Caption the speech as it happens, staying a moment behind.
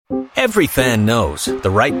Every fan knows the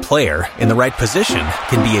right player in the right position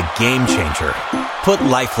can be a game changer. Put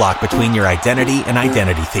LifeLock between your identity and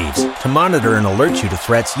identity thieves to monitor and alert you to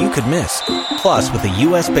threats you could miss. Plus, with a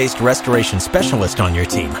U.S.-based restoration specialist on your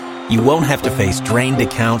team, you won't have to face drained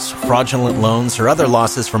accounts, fraudulent loans, or other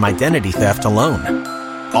losses from identity theft alone.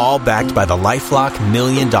 All backed by the LifeLock $1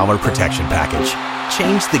 Million Protection Package.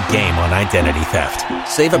 Change the game on identity theft.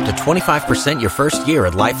 Save up to 25% your first year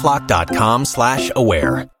at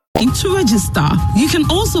LifeLock.com/aware. To register, you can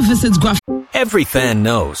also visit Every fan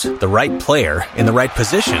knows the right player in the right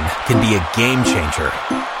position can be a game changer.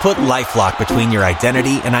 Put LifeLock between your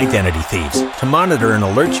identity and identity thieves to monitor and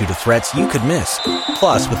alert you to threats you could miss.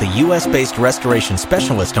 Plus, with a U.S.-based restoration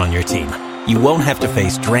specialist on your team, you won't have to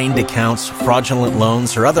face drained accounts, fraudulent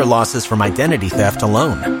loans, or other losses from identity theft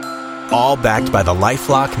alone. All backed by the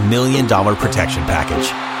LifeLock $1 Million Protection Package.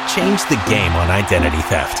 Change the game on identity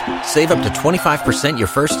theft. Save up to 25% your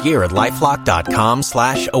first year at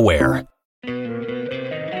LifeLock.com/aware.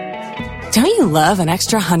 Don't you love an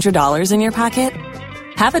extra $100 in your pocket?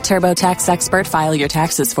 Have a TurboTax expert file your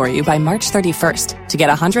taxes for you by March 31st to get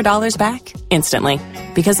 $100 back instantly.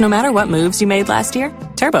 Because no matter what moves you made last year,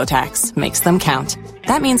 TurboTax makes them count.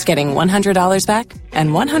 That means getting $100 back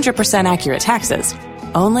and 100% accurate taxes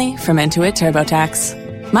only from Intuit TurboTax.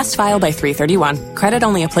 Must file by 3/31. Credit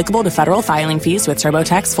only applicable to federal filing fees with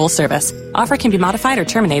TurboTax full service. Offer can be modified or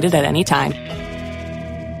terminated at any time.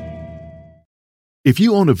 If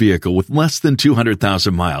you own a vehicle with less than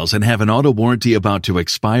 200,000 miles and have an auto warranty about to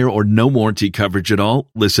expire or no warranty coverage at all,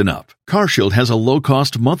 listen up. CarShield has a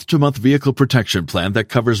low-cost month-to-month vehicle protection plan that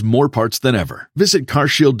covers more parts than ever. Visit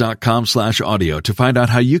carshield.com/audio to find out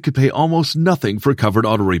how you could pay almost nothing for covered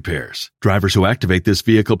auto repairs. Drivers who activate this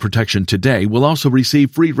vehicle protection today will also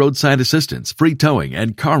receive free roadside assistance, free towing,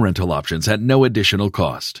 and car rental options at no additional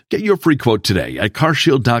cost. Get your free quote today at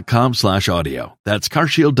carshield.com/audio. That's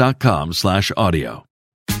carshield.com/audio.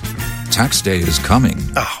 Tax day is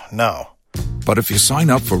coming. Oh, no. But if you sign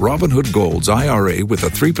up for Robinhood Gold's IRA with a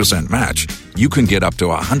 3% match, you can get up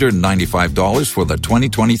to $195 for the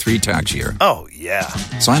 2023 tax year. Oh, yeah.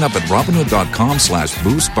 Sign up at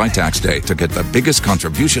Robinhood.com/boost by tax day to get the biggest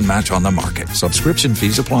contribution match on the market. Subscription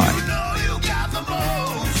fees apply.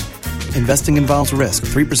 Investing involves risk.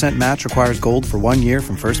 3% match requires gold for 1 year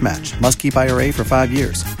from first match. Must keep IRA for 5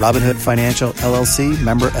 years. Robinhood Financial, LLC,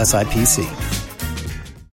 member SIPC.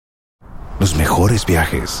 Los mejores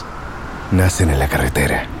viajes nacen en la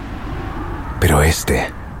carretera, pero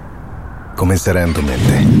comenzará en tu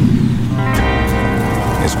mente.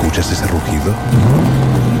 ¿Escuchas ese rugido?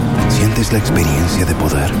 ¿Sientes la experiencia de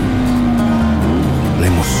poder? ¿La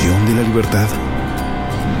emoción de la libertad?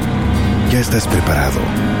 Ya estás preparado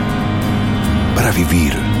para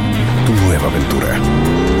vivir tu nueva aventura.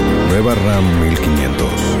 Nueva Ram 1500.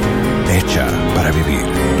 Hecha para vivir.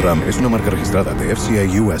 Ram es una marca registrada de FCA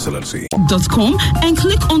US LLC. .com and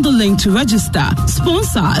click on the link to register.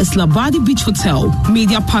 Sponsor is Labadi Beach Hotel.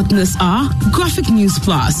 Media partners are Graphic News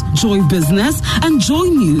Plus, Joy Business, and Joy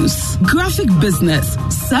News. Graphic Business,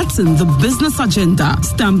 setting the business agenda.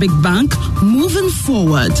 Stanbic Bank, moving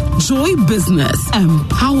forward. Joy Business,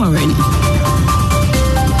 empowering.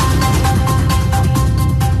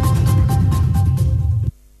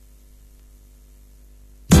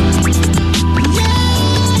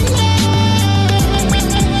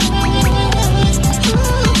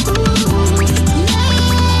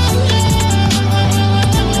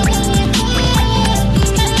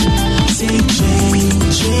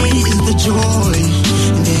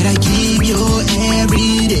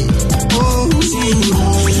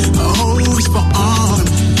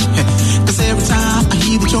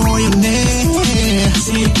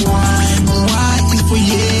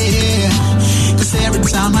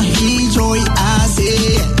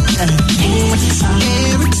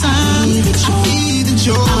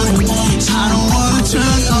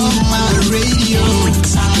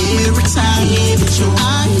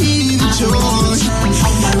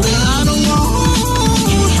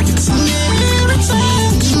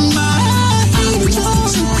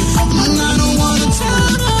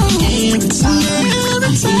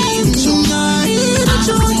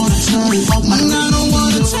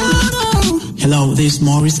 Hello, this is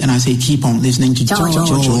Morris, and I say keep on listening to Joy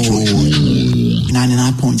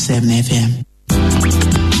 99.7 FM.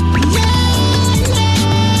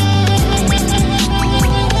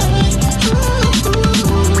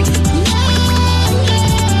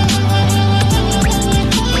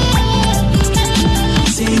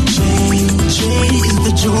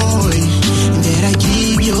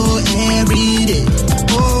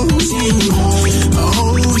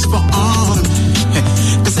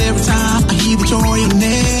 Joy in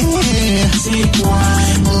there.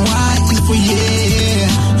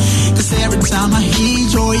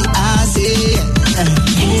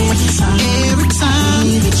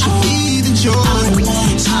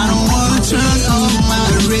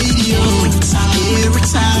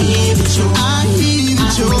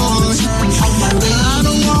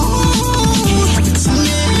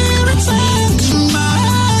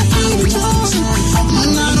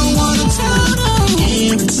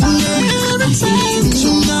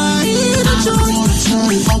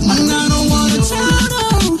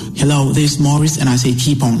 Hello, this is Morris, and I say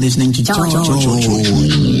keep on listening to Joy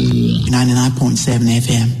 99.7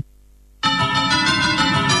 FM.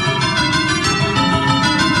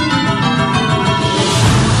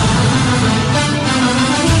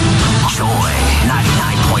 Joy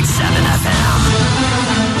 99.7 FM.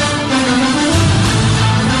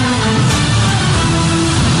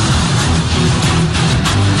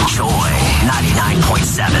 Joy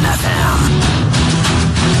 99.7 FM.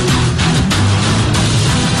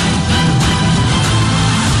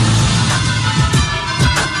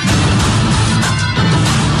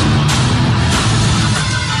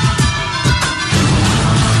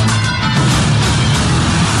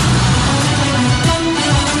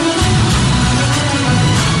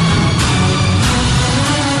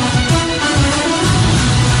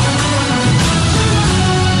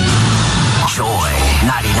 Joy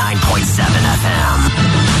 99.7 FM.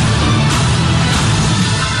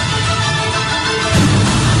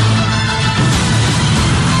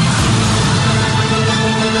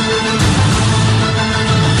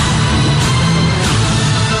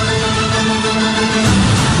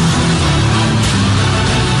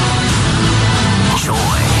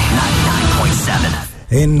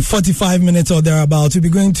 In 45 minutes or thereabouts, we'll be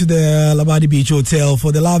going to the Labadi Beach Hotel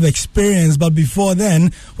for the Love Experience. But before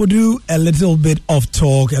then, we'll do a little bit of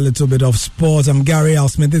talk, a little bit of sports. I'm Gary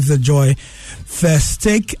Alsmith. This is a Joy First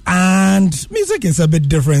Take. And music is a bit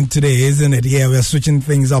different today, isn't it? Yeah, we're switching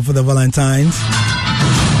things up for the Valentines.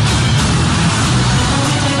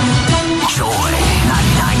 Joy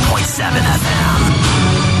 99.7 FM.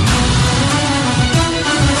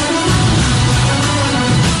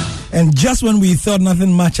 And just when we thought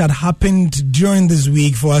nothing much had happened during this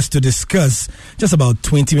week for us to discuss, just about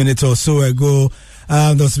 20 minutes or so ago,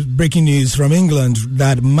 there was breaking news from England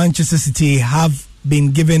that Manchester City have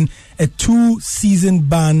been given a 2-season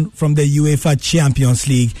ban from the UEFA Champions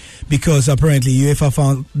League because apparently UEFA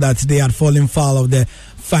found that they had fallen foul of the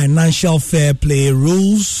financial fair play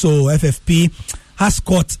rules. So FFP has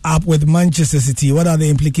caught up with Manchester City. What are the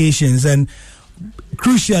implications? And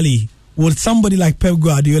crucially, would somebody like Pep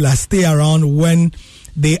Guardiola stay around when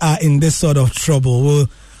they are in this sort of trouble? We'll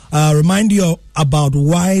remind you about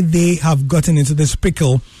why they have gotten into this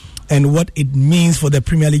pickle and what it means for the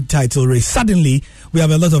Premier League title race. Suddenly, we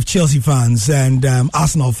have a lot of Chelsea fans and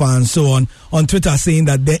Arsenal fans, so on Twitter saying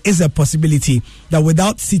that there is a possibility that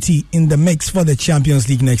without City in the mix for the Champions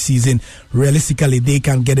League next season, realistically, they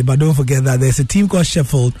can get it. But don't forget that there's a team called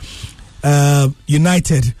Sheffield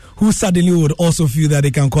United, who suddenly would also feel that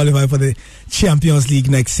they can qualify for the Champions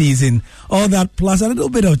League next season. All that plus a little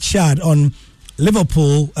bit of chat on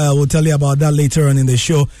Liverpool. We'll tell you about that later on in the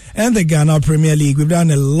show. And the Ghana Premier League. We've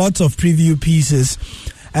done a lot of preview pieces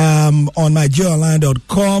on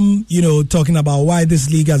myjoyonline.com, talking about why this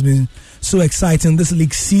league has been so exciting this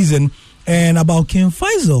league season, and about King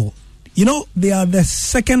Faisal. They are the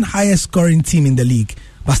second highest scoring team in the league,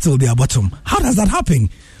 but still they are bottom. How does that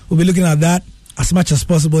happen? We'll be looking at that as much as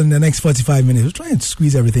possible in the next 45 minutes. We'll try and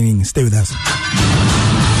squeeze everything in. Stay with us.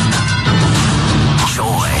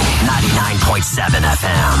 Joy 99.7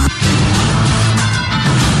 FM.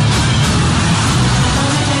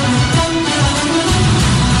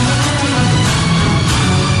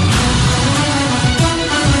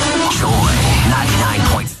 Joy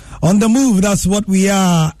 99.7. On the move, that's what we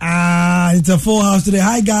are. It's a full house today.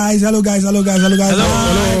 Hi guys. Hello guys. Hello.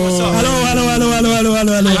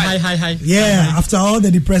 Hi. Yeah, after all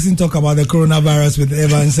the depressing talk about the coronavirus with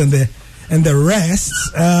Evans and the rest,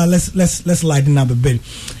 let's lighten up a bit.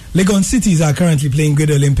 Legon Cities are currently playing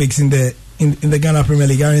Good Olympics in the Ghana Premier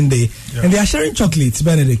League, aren't they? Yeah. And they are sharing chocolates,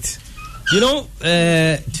 Benedict. Today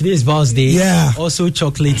is Val's Day. Yeah. Also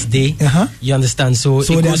Chocolate Day. You understand? So it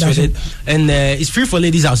goes with it. And it's free for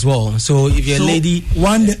ladies as well. So if you're a lady...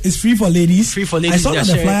 It's free for ladies. Free for ladies. I saw that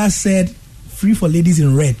the flyer said free for ladies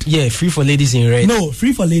in red. Yeah, free for ladies in red. No,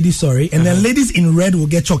 free for ladies, sorry. And then ladies in red will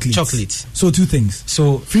get chocolates. Chocolates. So two things.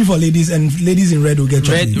 So free for ladies and ladies in red will get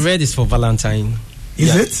chocolates. Red is for Valentine.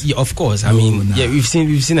 Is it? Yeah, of course. We've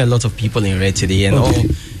seen a lot of people in red today, and all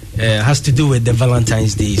has to do with the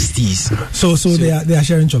Valentine's Day teas. So they are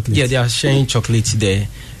sharing chocolates. Yeah, they are sharing chocolates there.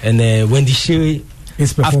 And when the show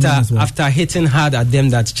after hitting hard at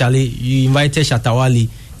them that Charlie, you invited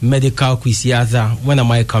Shatawali medical quiz. When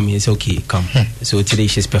am I coming? It's okay, come. So today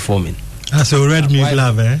she's performing. So red means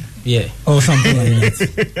love, eh? Yeah. Or something like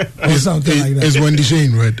that. Is Wendy Shea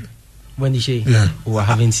in red? Wendy Shea? Yeah. Oh, I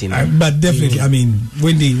haven't seen her. But definitely,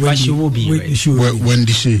 Wendy. But she will be, right?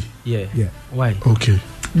 Wendy Shea? Yeah. Why? Okay.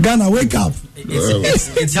 Ghana, wake up.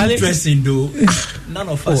 It's interesting though. None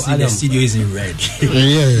of us in the studio is in red.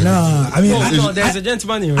 There's a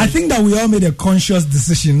gentleman in red. I think that we all made a conscious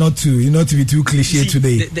decision not to be too cliche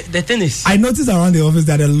today. The thing is, I noticed around the office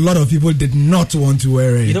that a lot of people did not want to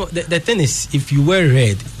wear red. You know, the thing is, if you wear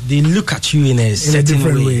red, they look at you in a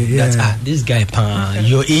certain way. That this guy,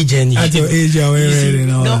 your agent. At your age, you're wearing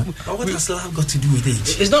red. But what has love got to do with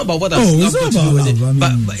it? It's not about what has love got to do with it.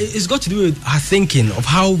 But it's got to do with our thinking of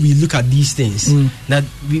how we look at these things. That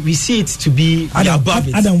we see it to be above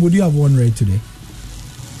it. Adam, would you have worn red today?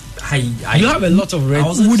 You have a lot of red.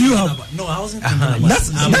 Would you have? I wasn't thinking about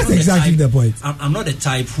that's exactly the point. I'm not the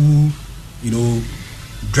type who,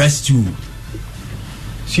 dress to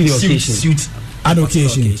suit an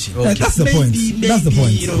occasion. Okay. That's the point. That's the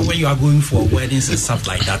point. When you are going for weddings and stuff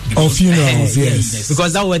like that. Or funerals, yes.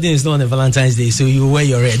 Because that wedding is not on a Valentine's Day, so you wear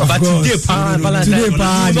your red. Of but course. Today, Valentine's Day,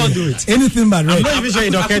 you don't do it. Anything but red. I'm not even sure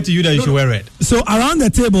it occurred to you that you should wear red. So around the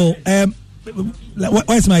table,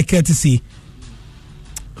 where's my courtesy?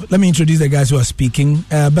 Let me introduce the guys who are speaking.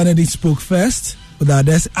 Benedict spoke first with our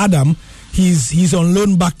desk. Adam, he's on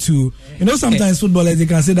loan back to. Sometimes footballers they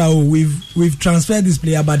can say that we've transferred this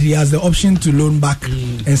player, but he has the option to loan back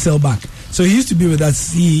and sell back. So he used to be with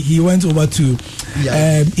us. He went over to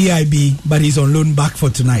EIB, but he's on loan back for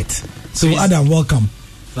tonight. So Adam, welcome.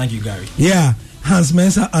 Thank you, Gary. Yeah, Hans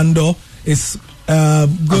Mensah Andor is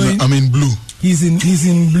going. I'm in blue. He's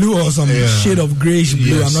in blue or some shade of greyish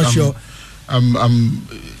blue. Yes, I'm not sure. I'm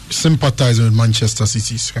sympathizing with Manchester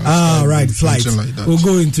City. Right, flight. Like we'll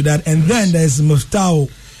go into that. And then there's Muftau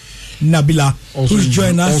Nabila, who's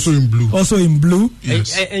joined us. Also in blue.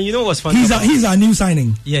 Yes. And you know what's funny? He's our new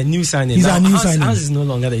signing. Yeah, new signing. He's our new signing. Hans is no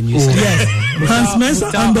longer the new signing. Yes. Hans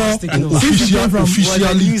Mensah Andor,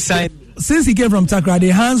 since he came from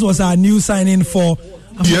Takrade, Hans was our new signing for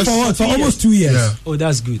almost 2 years. Yeah. Oh,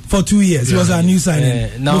 that's good. For 2 years, he was our new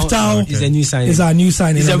signing. Now he's a new signing. He's our new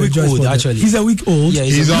signing. He's a week old, actually. He's a week old. Yeah,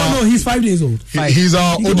 he's 5 days old. He's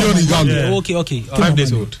our Odion Igalu. Yeah. Okay. 5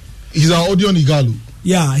 days old. He's our Odion Igalu.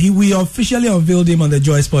 Yeah, we officially unveiled him on the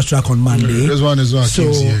Joy Sports Track on Monday. This one is not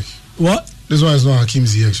Hakim Ziyech. What? This one is not Hakim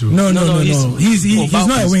Ziyech. No. He's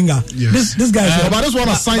not a winger. Yes. This guy is. But this one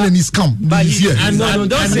has signed and he's come. But he's here.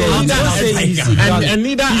 Don't say he's and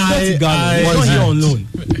neither he's not here on loan.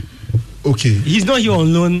 Okay. He's not here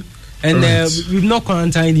on loan. And we've not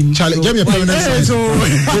quarantined him. Charlie, give me a permanent sign. So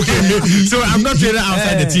I'm not really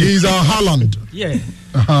outside the team. He's our Haaland. Yeah.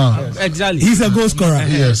 Exactly. He's a goal scorer.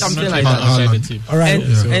 Yes. Something like that. All right.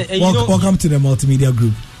 Welcome to the Multimedia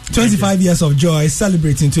Group. 25 years of joy,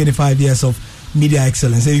 celebrating 25 years of media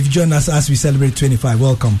excellence. So if you join us as we celebrate 25,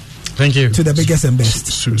 welcome. Thank you. To the biggest and best.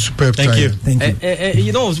 Superb. Thank you.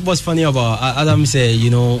 You know what's funny about Adam said,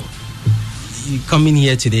 coming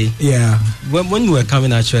here today. Yeah. When we were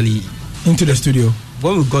coming actually into the studio,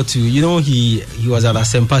 when we got to, he was at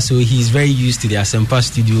Asempa, so he's very used to the Asempa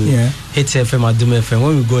studio. Yeah. Hits FM, Adum FM.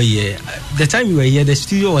 When we go here, the time we were here, the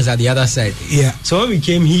studio was at the other side. Yeah. So when we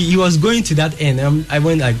came, he was going to that end. I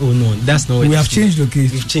went like, oh no, that's not. We have changed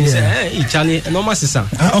location. We've changed. Hey, Charlie, normal sister.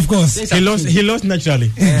 Of course. He lost naturally.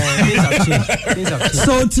 Things have changed.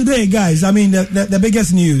 So today, guys, I mean, the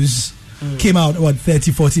biggest news came out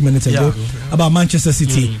 30-40 minutes ago about Manchester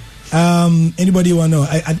City. Anybody want to know?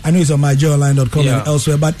 I know it's on myjoyonline.com and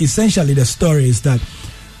elsewhere, but essentially the story is that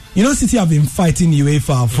City have been fighting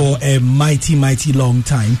UEFA for a mighty long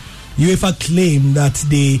time. UEFA claim that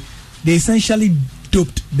they essentially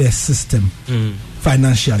doped their system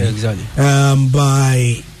financially. Exactly.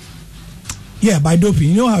 By doping.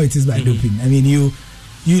 You know how it is by doping. I mean,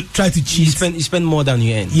 you try to cheat. You spend more than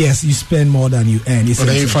you earn. Yes, you spend more than you earn. But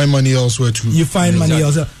then you find money elsewhere too. You find money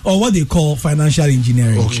elsewhere, or what they call financial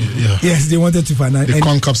engineering. Okay, yeah. Yes, they wanted to finance. They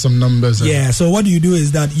conk up some numbers. So what do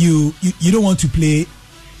is that you don't want to play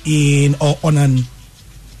on an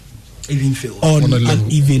even field. On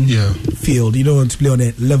an even field. You don't want to play on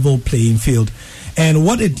a level playing field. And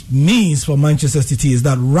what it means for Manchester City is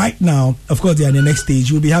that right now, of course, they are in the next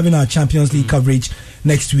stage. We'll be having our Champions League coverage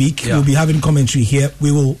next week. We'll be having commentary here.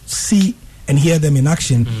 We will see and hear them in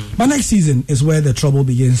action. But next season is where the trouble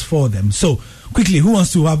begins for them. So, quickly, who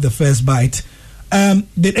wants to have the first bite?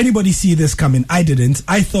 Did anybody see this coming? I didn't.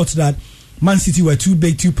 I thought that Man City were too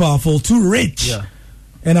big, too powerful, too rich. Yeah.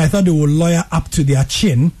 And I thought they would lawyer up to their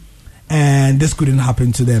chin. And this couldn't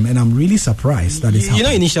happen to them, and I'm really surprised that it's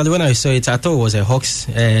happening. Initially when I saw it, I thought it was a hoax,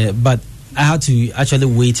 but I had to actually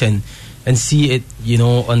wait and see it,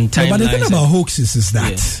 on timelines. But the thing about hoaxes is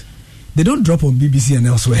that They don't drop on BBC and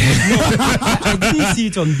elsewhere. I didn't see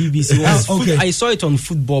it on BBC. Okay. I saw it on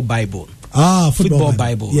Football Bible. Football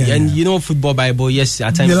Bible. Yeah, and yeah. you know Football Bible, yes,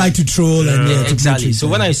 at times they like to troll and exactly. So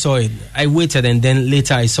when I saw it, I waited, and then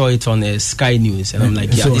later I saw it on Sky News, and I'm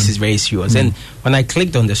like, yeah, this is very serious. And when I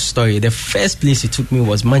clicked on the story, the first place it took me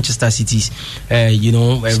was Manchester City's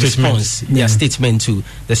response, statement to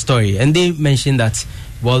the story, and they mentioned that,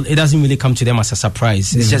 well, it doesn't really come to them as a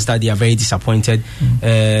surprise. It's just that they are very disappointed.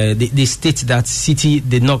 They state that City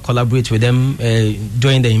did not collaborate with them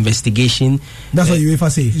during the investigation. That's what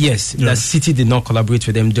UEFA say? Yes, that City did not collaborate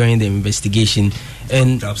with them during the investigation.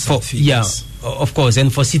 And of course,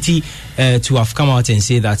 and for City to have come out and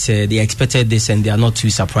say that they expected this and they are not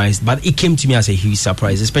too surprised. But it came to me as a huge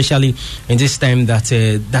surprise, especially in this time that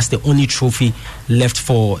that's the only trophy left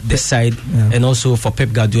for the side, and also for Pep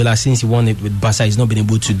Guardiola, since he won it with Barca, he's not been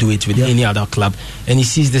able to do it with any other club, and he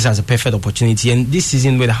sees this as a perfect opportunity. And this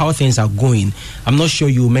season, with how things are going, I'm not sure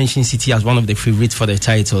you mention City as one of the favorites for the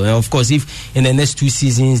title. And of course, if in the next 2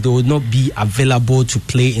 seasons they will not be available to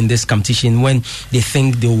play in this competition, when they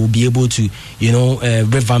think they will be able to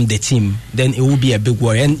revamp the team, then it will be a big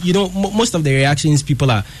worry. And most of the reactions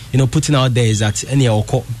people are putting out there is that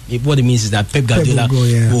what it means is that Pep Guardiola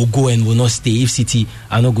will go and will not stay if City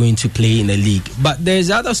are not going to play in the league. But there's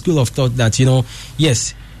other school of thought that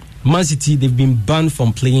yes, Man City, they've been banned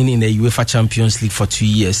from playing in the UEFA Champions League for 2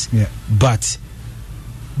 years, but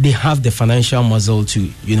they have the financial muscle to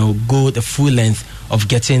go the full length of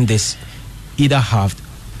getting this either halved,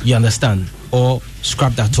 you understand, or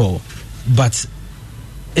scrapped at all. But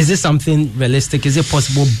is this something realistic? Is it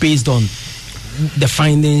possible based on the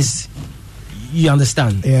findings? You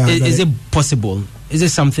understand? Is it possible? Is it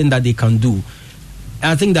something that they can do?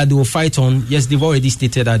 I think that they will fight on. Yes, they've already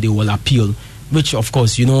stated that they will appeal, which of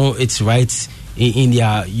course it's right in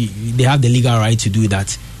their. They have the legal right to do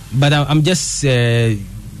that. But I'm just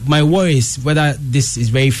my worry is whether this is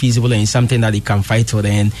very feasible and something that they can fight for.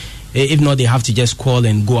 And if not, they have to just call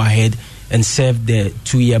and go ahead and serve the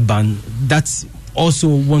 2-year ban. That also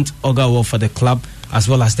won't augur well for the club, as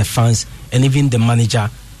well as the fans and even the manager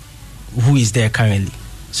who is there currently.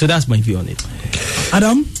 So that's my view on it.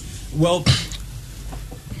 Adam? Well,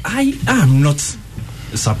 I am not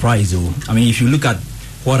surprised though. I mean, if you look at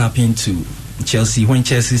what happened to Chelsea when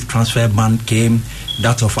Chelsea's transfer ban came,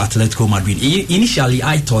 that of Atletico Madrid. Initially,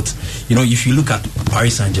 I thought, if you look at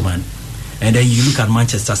Paris Saint-Germain, and then you look at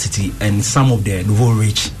Manchester City and some of the nouveau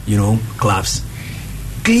rich, clubs,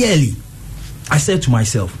 clearly, I said to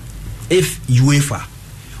myself, if UEFA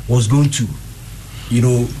was going to,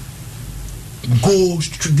 go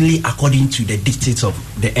strictly according to the dictates of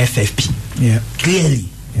the FFP, clearly,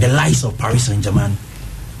 the likes of Paris Saint-Germain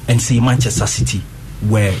and say Manchester City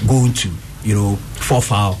were going to, fall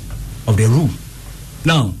foul of the rule.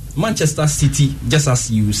 Now, Manchester City, just as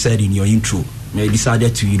you said in your intro, they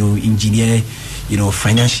decided to, engineer,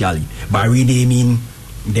 financially by renaming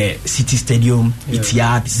the City Stadium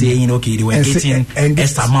Etihad, saying, okay, they were getting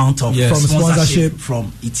X amount of from sponsorship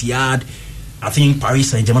from Etihad. I think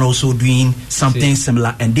Paris Saint-Germain also doing something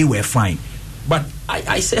similar, and they were fine. But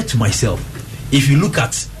I said to myself, if you look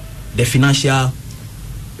at the financial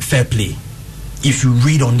fair play, if you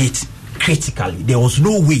read on it critically, there was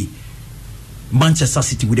no way Manchester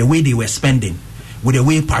City, with the way they were spending, with the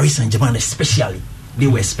way Paris Saint-Germain especially, they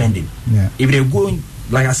were spending. If they were going,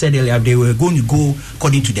 like I said earlier, they were going to go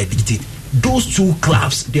according to their dictate, those two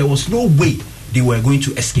clubs, there was no way they were going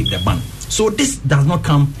to escape the ban. So this does not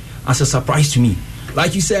come as a surprise to me.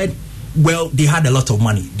 Like you said, well, they had a lot of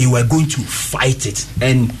money. They were going to fight it.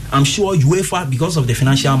 And I'm sure UEFA, because of the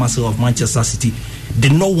financial muscle of Manchester City,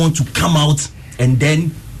 did not want to come out and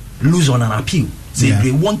then lose on an appeal. So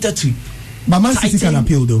they wanted to. But Man City can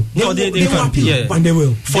appeal though. No, they can appeal. Yeah. And they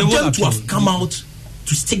will. For they them will to have come out,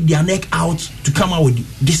 to stick their neck out, to come out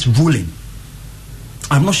with this ruling,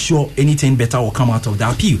 I'm not sure anything better will come out of the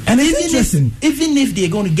appeal. And it's interesting. Even if they're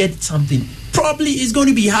going to get something, probably it's going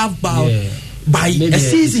to be half by a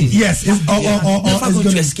season. Yes. Never going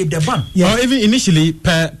to escape the ban. Or even initially,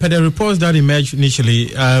 per the reports that emerged initially,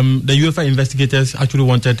 the UEFA investigators actually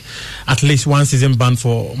wanted at least 1 season ban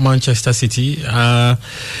for Manchester City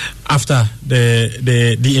after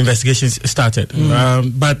the investigations started.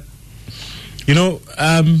 But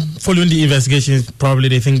following the investigations, probably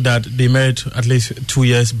they think that they merit at least 2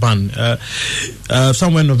 years ban.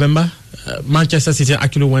 Somewhere in November, Manchester City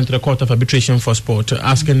actually went to the Court of Arbitration for Sport,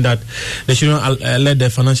 asking that they shouldn't let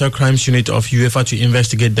the Financial Crimes Unit of UEFA to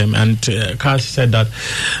investigate them. And CAS said that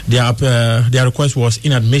their request was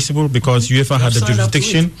inadmissible because UEFA had the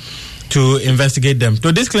jurisdiction to investigate them.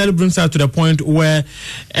 So this clearly brings us to the point where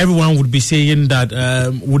everyone would be saying that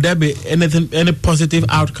would there be any positive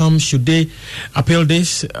outcome should they appeal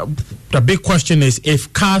this? The big question is,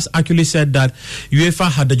 if CAS actually said that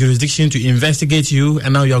UEFA had the jurisdiction to investigate you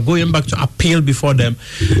and now you're going back to appeal before them,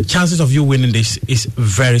 chances of you winning this is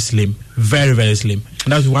very slim. Very, very slim.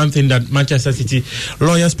 And that's one thing that Manchester City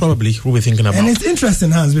lawyers probably will be thinking about. And it's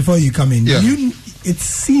interesting, Hans, before you come in. Yeah. It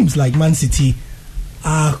seems like Man City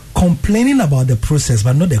are complaining about the process,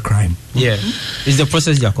 but not the crime. Yeah, it's the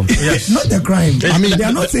process they are complaining. Yes. Not the crime. I mean, they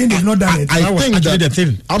are not saying they've not done it. I think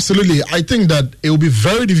that absolutely. I think that it will be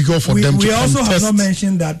very difficult for them to contest. We also have not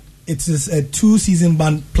mentioned that it is a 2-season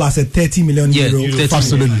ban plus a 30 million euro.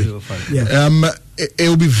 Absolutely. Yeah. It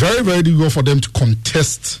will be very, very difficult for them to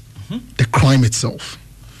contest the crime itself.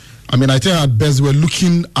 I mean, I think at best we're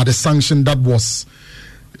looking at a sanction that was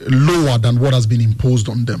lower than what has been imposed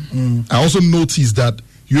on them. I also noticed that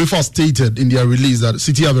UEFA stated in their release that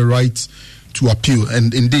City have a right to appeal,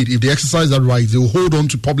 and indeed, if they exercise that right, they will hold on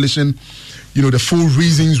to publishing, the full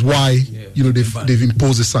reasons why, they've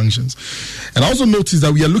imposed the sanctions. And I also noticed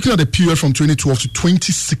that we are looking at a period from 2012 to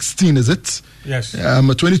 2016, is it? Yes.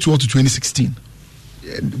 2012 to 2016.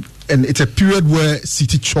 And it's a period where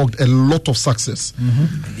City chalked a lot of success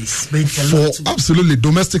absolutely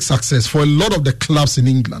domestic success for a lot of the clubs in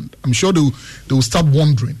England. I'm sure they will start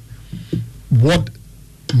wondering what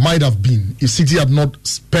might have been if City had not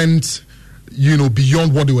spent,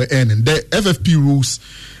 beyond what they were earning. The FFP rules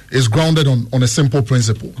is grounded on a simple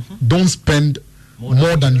principle: don't spend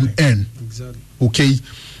more than you earn. Exactly. Okay,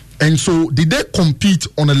 and so did they compete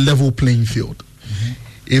on a level playing field?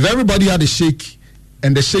 If everybody had a shake,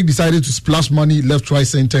 and the Sheikh decided to splash money left, right,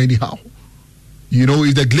 center anyhow.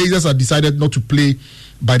 If the Glazers had decided not to play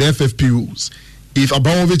by the FFP rules, if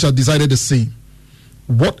Abramovich had decided the same,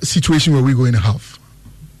 what situation were we going to have?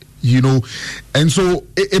 And so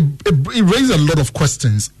it raised a lot of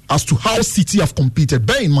questions as to how City have competed.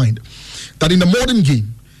 Bear in mind that in the modern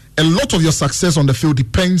game, a lot of your success on the field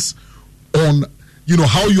depends on,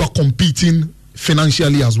 how you are competing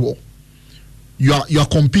financially as well. You are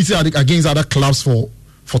competing against other clubs for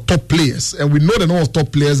top players, and we know the number of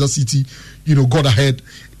top players that City, got ahead,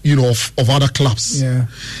 of other clubs. Yeah.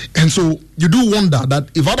 And so you do wonder that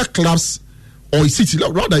if other clubs or City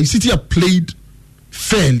have played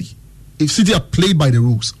fairly, if City have played by the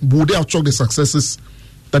rules, would they have chalked the successes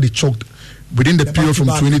that they chalked within the period from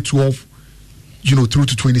 2012, through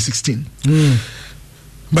to 2016?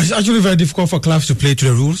 But it's actually very difficult for clubs to play to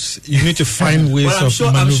the rules. You need to find ways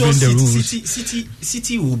of maneuvering the rules.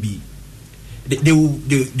 City will be. They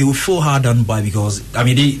will feel hard done by, because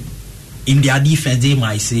in their defense they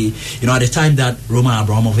might say, at the time that Roman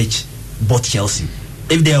Abramovich bought Chelsea,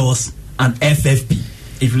 if there was an FFP,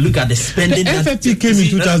 if you look at the spending, the FFP came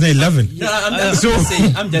in 2011.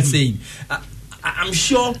 I'm just saying. I'm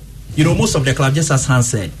sure most of the clubs, just as Hans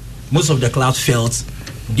said, most of the clubs felt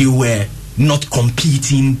they were not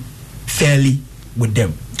competing fairly with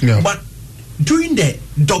them. Yeah. But during the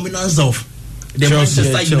dominance of the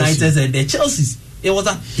Manchester United and the Chelseas, it was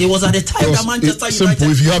at the time that Manchester United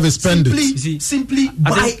simple. If you have a spend simply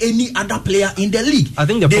buy any other player in the league. I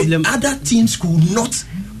think the problem, other teams could not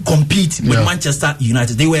compete with Manchester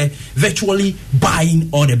United. They were virtually buying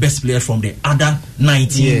all the best players from the other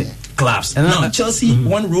 19 clubs. And now Chelsea,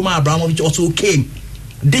 when Roman Abramovich also came,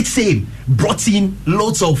 did same, brought in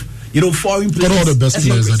loads of foreign players. All the best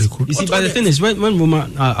players that they could. You see, but the thing is, when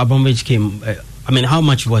Roman Abramovich came, how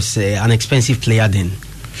much was an expensive player then?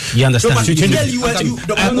 You understand?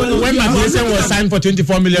 When Matheson was signed for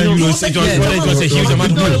 24 million euros, it was a huge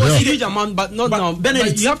amount. No, it was a huge amount, but not now.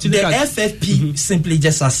 Benedict, you have to look at the FFP simply,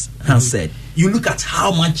 just as Hans said, you look at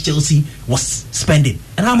how much Chelsea was spending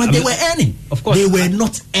and how much they were earning. Of course, they were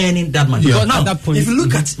not earning that much. Yeah. Now, at that point, if you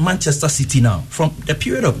look at Manchester City now, from the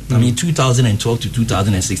period of 2012 to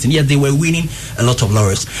 2016, yes, they were winning a lot of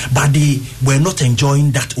laurels, but they were not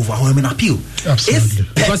enjoying that overwhelming appeal. Absolutely.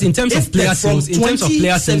 Because in terms of player sales,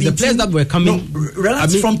 the players that were coming,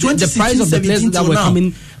 from the price of the players that were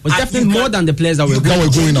coming was definitely more than the players that were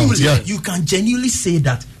going out. Yeah, you can genuinely say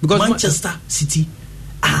that because Manchester City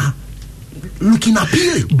are looking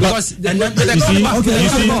appealing. Because okay,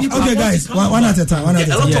 guys, one at a time.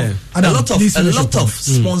 A lot of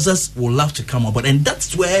sponsors will love to come up, and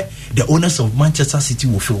that's where the owners of Manchester City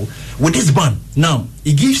will feel with this ban. Now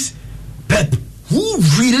it gives Pep, who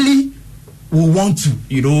really will want to,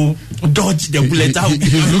 dodge the bullet out.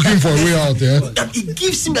 He's looking for a way out there. It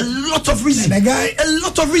gives him a lot of reason. A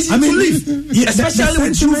lot of reason to leave. Especially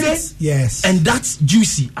with Juve. Yes. And that's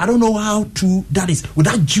juicy. I don't know how true that is. With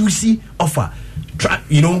that juicy offer,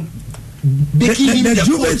 The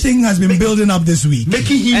Juve thing has been building up this week.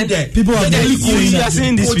 Making him there. People are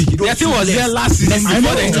saying this week. The thing was there last season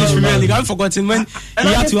before the English Premier League. I've forgotten when he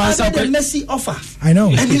had to answer the Messi offer. I know.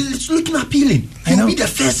 And it's looking appealing. He will be the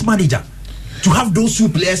first manager to have those two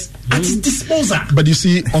players at his disposal. But you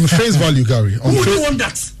see, on face value, Gary,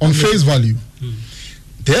 on face value,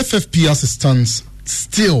 the FFP as it stands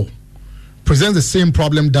still presents the same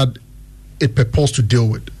problem that it purports to deal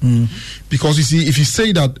with. Because you see, if you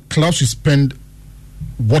say that clubs should spend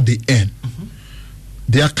what they earn,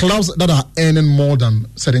 there are clubs that are earning more than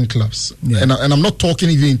certain clubs. And I'm not talking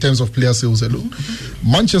even in terms of player sales alone.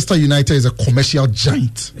 Manchester United is a commercial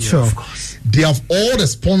giant. Sure. Of course. They have all the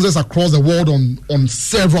sponsors across the world on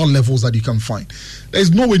several levels that you can find. There is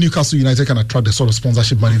no way Newcastle United can attract the sort of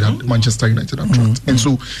sponsorship money that Manchester United attract. And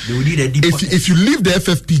so if you leave the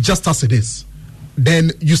FFP just as it is,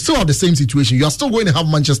 then you still have the same situation. You are still going to have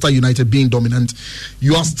Manchester United being dominant.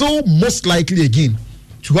 You are still most likely again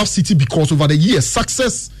to have City, because over the years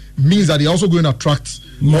success means that they're also going to attract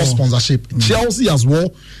more sponsorship. Chelsea as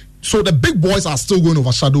well. So the big boys are still going to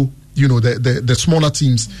overshadow, the smaller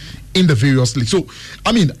teams in the various leagues. So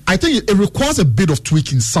I mean, I think it requires a bit of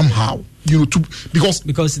tweaking somehow, because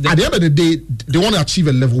at the end of the day, they want to achieve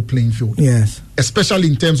a level playing field. Yes, especially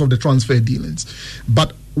in terms of the transfer dealings.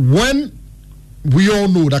 But when we all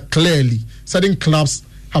know that clearly certain clubs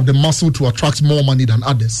have the muscle to attract more money than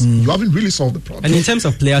others, you haven't really solved the problem. And in terms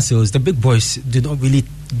of player sales, the big boys did not really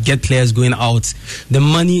get players going out. The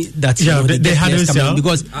money that they had to sell,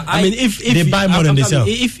 because I mean, if they buy more than they sell.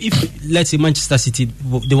 If let's say Manchester City,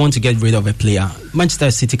 they want to get rid of a player, Manchester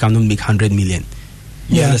City cannot make 100 million.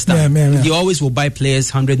 You understand? They always will buy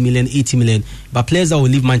players 100 million, 80 million, but players that will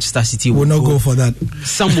leave Manchester City will not go for that.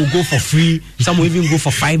 Some will go for free, some will even go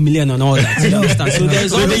for 5 million and all that. You understand? So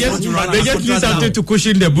there's they just need something to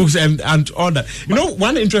cushion the books and all that.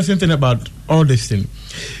 One interesting thing about all this thing,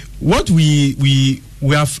 what we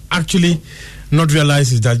have actually not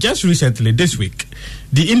realized is that just recently, this week,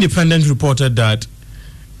 the Independent reported that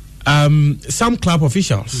some club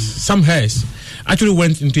officials, some heads, actually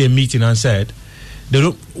went into a meeting and said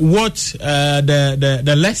the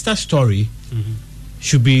Leicester story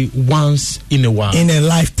should be once in a while. In a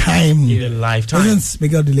lifetime. In a lifetime. Isn't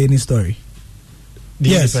Miguel Delaney's story?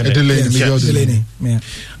 Yes, Delaney. Yeah.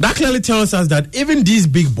 That clearly tells us that even these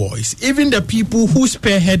big boys, even the people who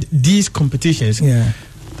spearhead these competitions,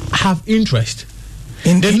 have interest.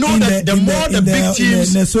 They know that the more the big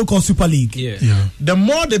teams, in the so-called Super League, the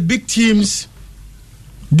more the big teams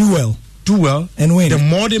do well and win, the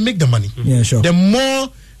more they make the money. Yeah, sure. The more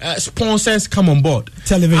sponsors come on board.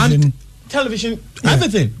 Television,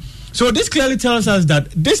 everything. So this clearly tells us that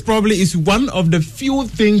this probably is one of the few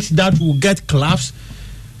things that will get clubs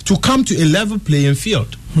to come to a level playing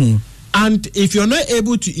field. And if you're not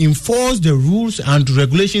able to enforce the rules and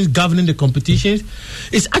regulations governing the competitions,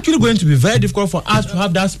 it's actually going to be very difficult for us to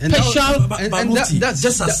have that special. That's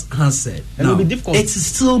just as Hans said. It will be difficult. It's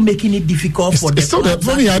still making it difficult for the clubs.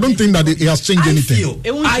 For me, I don't think that it has changed anything.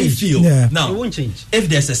 I feel now, it won't change. If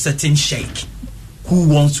there's a certain sheikh who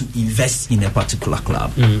wants to invest in a particular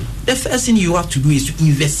club, the first thing you have to do is to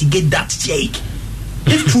investigate that sheikh.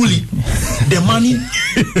 If truly the money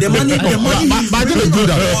but I don't do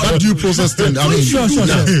that due process thing. I mean,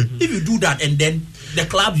 if you do that and then the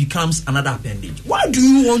club becomes another appendage, why do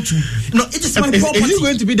you want to? It is my property. Is it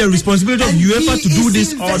going to be the responsibility of UEFA to do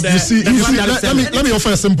this or the? Let me offer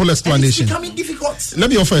a simple explanation. It's becoming difficult. Let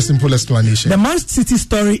me offer a simple explanation. The Man City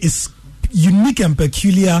story is unique and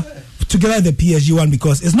peculiar, together the PSG one,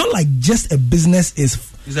 because it's not like just a business. It's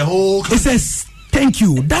a whole. It says thank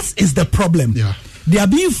you. That is the problem. Yeah. They are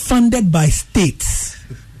being funded by states.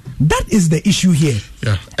 That is the issue here.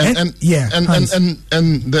 Yeah, and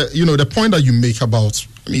the point that you make about,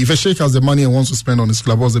 if a sheikh has the money and wants to spend on his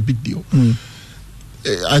club, what's the big deal?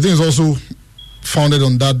 I think it's also founded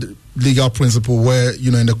on that legal principle where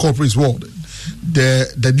in the corporate world,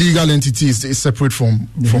 the legal entity is separate from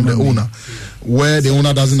the owner, where the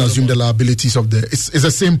owner doesn't assume the liabilities of the. It's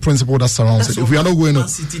the same principle that surrounds it. If we are not going to,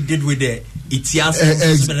 City did with the exactly,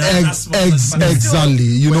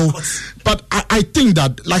 But I think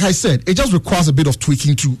that, like I said, it just requires a bit of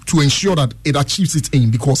tweaking to ensure that it achieves its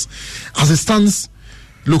aim. Because as it stands,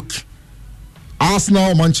 look,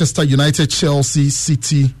 Arsenal, Manchester United, Chelsea,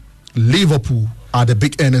 City, Liverpool are the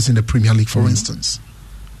big earners in the Premier League, for instance.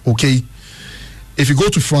 Okay. If you go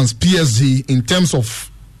to France, PSG, in terms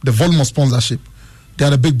of the volume of sponsorship, they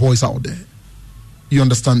are the big boys out there. You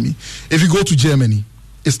understand me? If you go to Germany,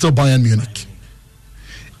 it's still Bayern Munich.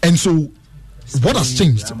 And so, what has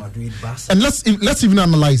changed? And let's even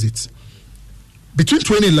analyze it. Between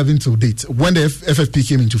 2011 to date, when the FFP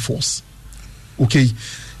came into force, Okay,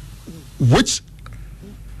 what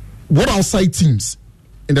outside teams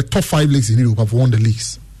in the top 5 leagues in Europe have won the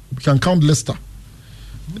leagues? We can count Leicester.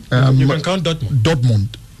 You can count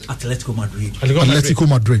Dortmund. Atletico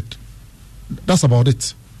Madrid. That's about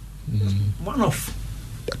it. One off.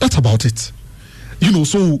 That's about it. You know,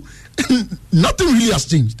 so nothing really has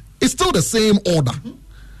changed. It's still the same order.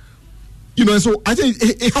 You know, and so I think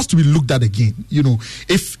it has to be looked at again. You know,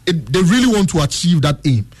 if they really want to achieve that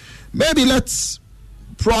aim, maybe let's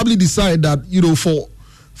probably decide that, you know, for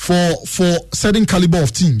certain caliber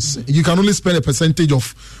of teams, you can only spend a percentage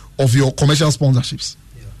of your commercial sponsorships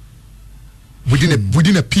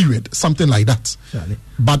within a period, something like that. Surely.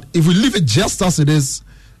 But if we leave it just as it is,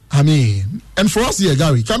 I mean, and for us here,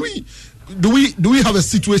 Gary, do we have a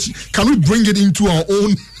situation? Can we bring it into our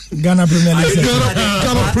own Ghana Premier League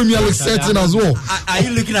Ghana Premier League setting as well? Are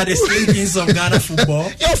you looking at the slinkings of Ghana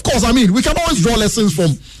football? Yeah, of course. I mean, we can always draw lessons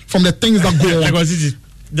from the things that go on.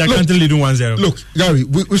 They're currently leading 1-0. Look, Gary,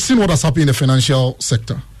 we've seen what has happened in the financial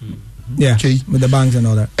sector. Yeah, okay, with the banks and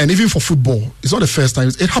all that. And even for football, it's not the first time.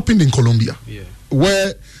 It happened in Colombia,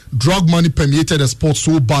 where drug money permeated the sport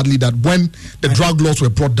so badly that when the drug laws were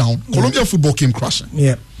brought down, Colombian football came crashing.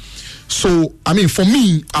 Yeah. So, I mean, for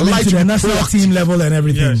me, I like to the national team level and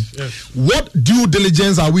everything. Yes. What due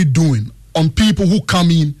diligence are we doing on people who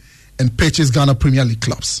come in and purchase Ghana Premier League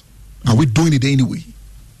clubs? Are we doing it anyway?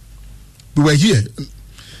 We were here.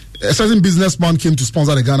 A certain businessman came to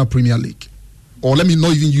sponsor the Ghana Premier League. Or let me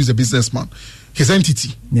not even use a businessman. His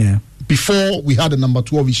entity. Yeah. Before we had the number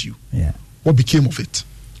 12 issue. Yeah. What became of it?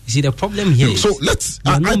 You see, the problem here so let's.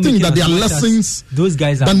 I think that there are lessons those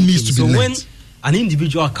guys that needs to be learned. When an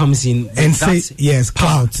individual comes in and says, yes,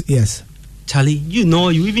 clout, yes. Charlie, you know,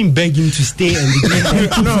 you even beg him to stay and begin.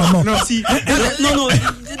 No. See, no.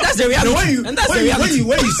 That's the reality.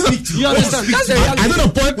 When you speak to, you understand? That's the reality. I know the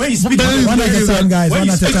point. When you speak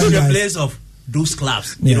to the players of those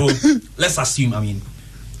clubs, you know, let's assume. I mean,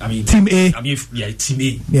 Team A. Team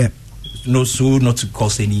A. Yeah. No, so not to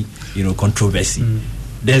cause any, you know, controversy.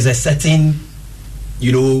 There's a certain,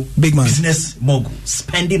 you know, big man business mogul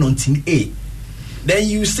spending on Team A. Then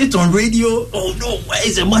you sit on radio. Oh no, where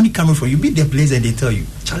is the money coming from? You meet the players and they tell you,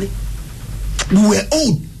 Charlie, we were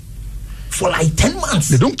owed for like 10 months.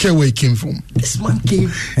 They don't care where he came from. This man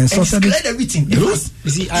came and declared everything. You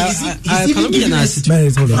see,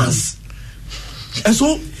 and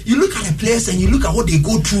so you look at the players and you look at what they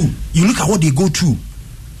go through.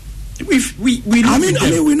 We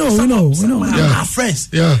know. Our friends.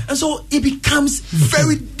 Yeah. And so it becomes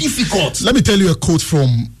very difficult. Let me tell you a quote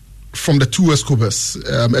from the two Escobars,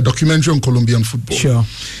 a documentary on Colombian football. Sure.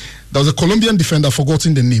 There was a Colombian defender,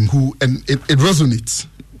 forgotten the name, who, and it resonates,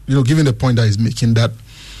 you know, given the point that he's making, that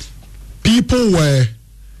people were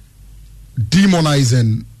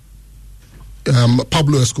demonizing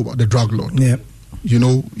Pablo Escobar, the drug lord. Yeah. You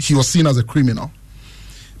know, he was seen as a criminal.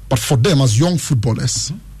 But for them, as young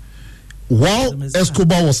footballers, while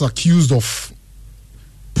Escobar was accused of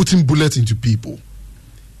putting bullets into people,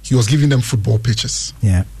 he was giving them football pitches.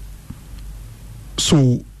 Yeah.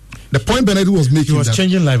 So the point Benedict was making, he was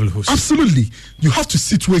changing livelihoods. Absolutely, you have to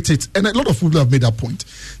situate it, and a lot of people have made that point.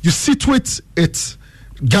 You situate it,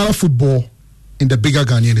 Ghana football, in the bigger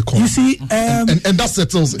Ghanaian economy. You see, and that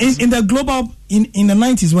settles it. In the global, in the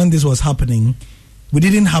 90s when this was happening, we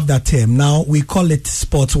didn't have that term. Now we call it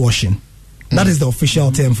sports washing. That is the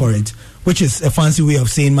official term for it, which is a fancy way of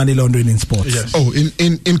saying money laundering in sports. Yes. Oh,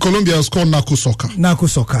 in Colombia it's called narco soccer. Narco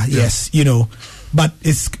soccer, yes, you know, but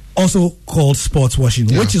it's also called sports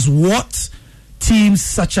washing, which is what teams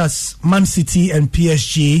such as Man City and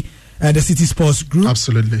PSG, the City Sports Group,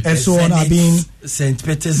 absolutely, and so on, are being St.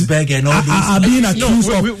 Petersburg and all these are being accused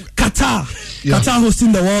of Qatar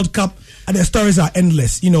hosting the World Cup, and the stories are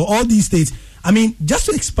endless. You know, all these states. I mean, just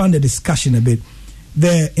to expand the discussion a bit,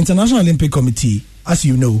 the International Olympic Committee, as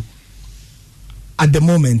you know, at the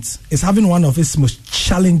moment is having one of its most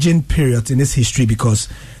challenging periods in its history, because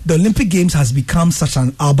the Olympic Games has become such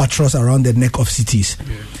an albatross around the neck of cities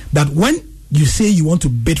that when you say you want to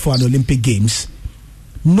bid for an Olympic Games,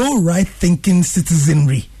 no right-thinking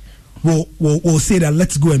citizenry will say that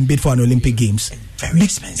let's go and bid for an Olympic Games. Very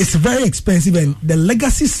expensive. It's very expensive, and the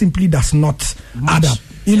legacy simply does not add up.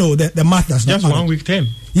 You know, the math does not just add 1 up. week term.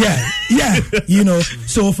 Yeah. You know,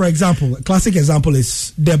 so for example, a classic example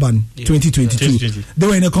is Durban 2022. They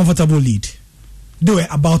were in a comfortable lead. They were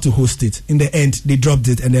about to host it. In the end, they dropped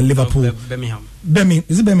it, and then Liverpool. Birmingham.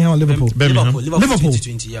 Is it Birmingham or Liverpool? Liverpool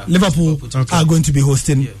 2020, yeah. Liverpool are going to be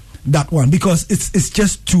hosting that one because it's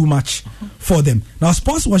just too much for them. Now,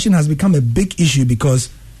 sports washing has become a big issue because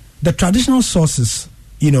the traditional sources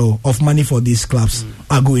of money for these clubs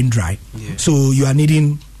are going dry. Yeah. So you are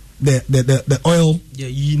needing the oil. Yeah,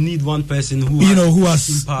 you need one person who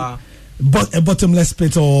has a bottomless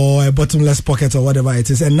pit or a bottomless pocket or whatever it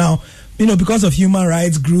is. And now, because of human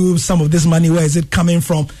rights groups, some of this money, where is it coming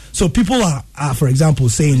from? So people are for example,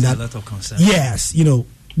 saying that, a lot of concern. Yes,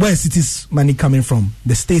 where is this money coming from?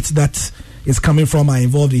 The states that it's coming from are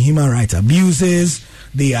involved in human rights abuses.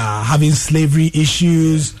 They are having slavery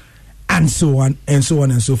issues, and so on and so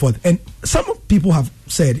on and so forth. And some people have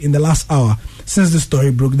said in the last hour since the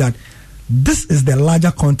story broke that this is the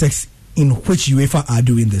larger context in which UEFA are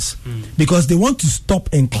doing this, because they want to stop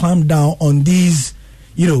and clamp down on these,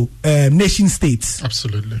 nation states,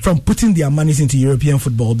 absolutely, from putting their monies into European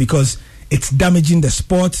football, because it's damaging the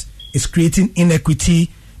sport, it's creating inequity,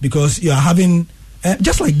 because you are having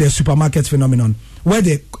just like the supermarket phenomenon, where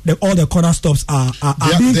all the corner stops are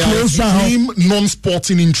being closed down.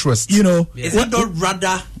 Non-sporting interest. Is it not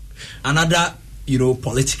rather another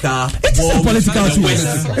political? It is a political tool.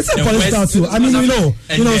 It's a political tool. I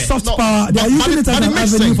mean, soft power. They are using it as an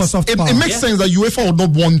avenue for soft power. It makes sense that UEFA would not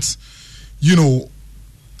want,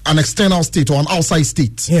 an external state or an outside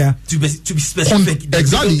state. To be specific.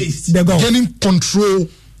 Exactly. Gaining control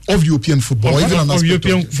of European football, of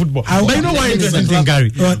European football. But you know what interesting thing,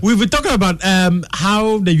 Gary? We've been talking about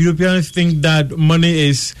how the Europeans think that money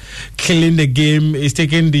is killing the game, is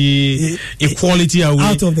taking the equality away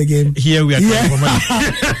out of the game. Here we are talking about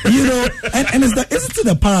money. and isn't it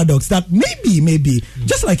a paradox that maybe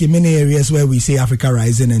just like in many areas where we say Africa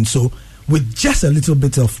rising, and so with just a little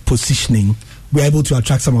bit of positioning, we're able to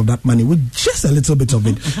attract some of that money with just a little bit of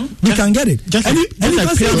it. We can get it. That's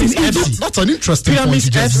an interesting point you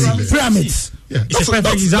just made. Pyramids. Yeah, that's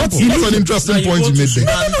an interesting point you made there.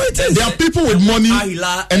 There are people with money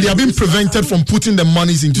and they are being prevented from putting the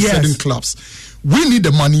monies into certain clubs. We need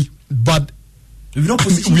the money, but we are not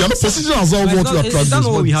positioning ourselves to attract this money.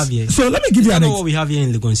 What we have here. So let me give you an example. What we have here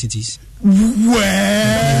in Legon cities. Well,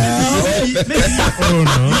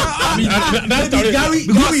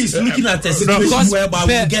 Gary is looking at a situation whereby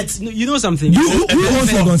we get. You know something? Who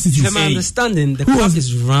owns Legon cities? From my understanding, the club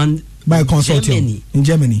is run by a consortium in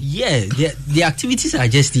Germany. Yeah, the activities are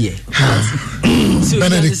just here. So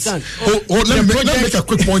Benedict, let me make a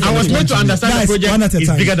quick point. I was meant to understand the project is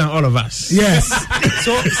bigger than all of us. Yes.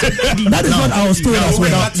 so that is what I was told as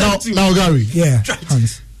well. Now, Gary. Yeah,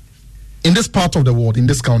 Hans. In this part of the world, in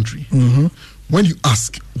this country, when you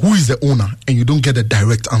ask who is the owner and you don't get a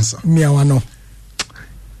direct answer, you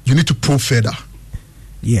need to probe further.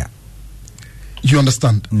 Yeah. You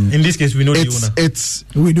understand? In this case, we know the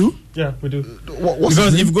owner. We do? Yeah, we do.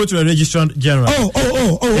 Because if you go to a registrant general,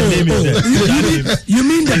 you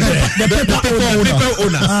mean the paper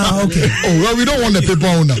owner? Okay. Oh well, we don't want the paper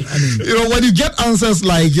owner. When you get answers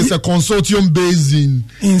like it's a consortium based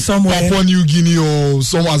in somewhere, Papua New Guinea or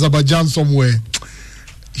some Azerbaijan somewhere,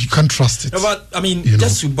 you can't trust it. No, but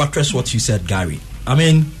just to buttress what you said, Gary.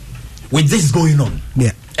 With this going on,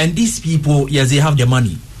 and these people, yes, they have the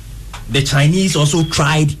money. The Chinese also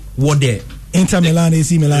tried what they Inter Milan,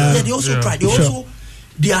 AC Milan. Yeah, they also tried.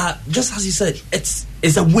 They are, just as you said, it's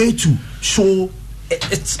a way to show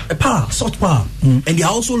it's a power, soft power, and they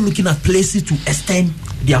are also looking at places to extend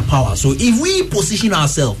their power. So if we position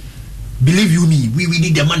ourselves, believe you me, we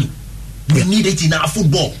need the money. We need it in our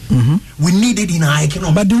football. We need it in our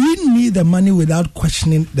economy. But do we need the money without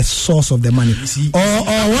questioning the source of the money?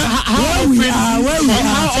 Where we are?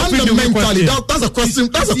 Fundamentally, that's a question.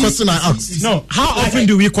 That's a question I asked. No, how often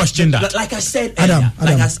do we question that? Like I said, Adam,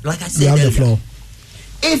 like I said, you have the floor.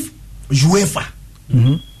 If UEFA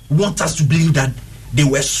want us to believe that they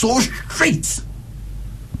were so strict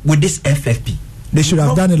with this FFP, they should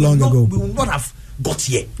have done it long ago. We would not have got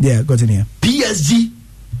here. Yeah, got in here. PSG.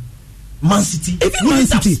 Man City, even Man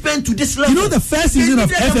City, spent to this level. The first season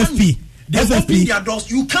of FFP, open their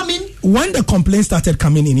doors. You come in. When the complaints started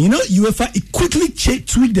coming in, UEFA quickly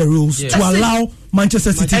tweaked the rules to allow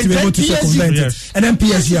Manchester City to be able to circumvent it, and then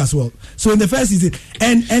PSG as well. So in the first season,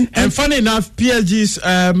 and funny enough, PSG's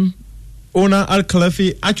owner Al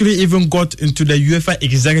Khelafi actually even got into the UEFA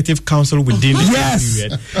Executive Council within this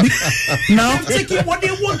period. Now, taking what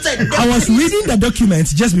they wanted. I was reading the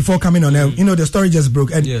documents just before coming on air. The story just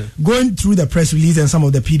broke, and going through the press release and some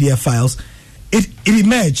of the PDF files, it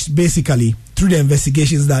emerged basically through the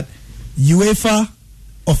investigations that UEFA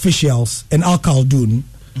officials and Al Khaldoon,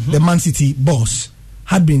 the Man City boss,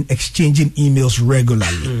 had been exchanging emails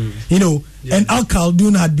regularly. And Al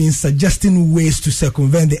Khaldoon had been suggesting ways to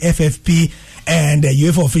circumvent the FFP, and the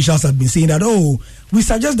UEFA officials had been saying that, we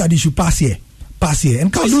suggest that it should pass here. Passy.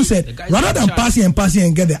 And Khaldoon said, rather than Passy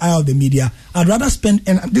and get the eye of the media, I'd rather spend,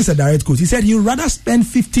 and this is a direct quote, he said he'd rather spend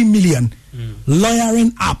 50 million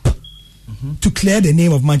lawyering up to clear the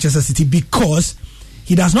name of Manchester City, because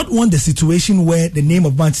he does not want the situation where the name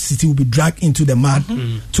of Manchester City will be dragged into the mud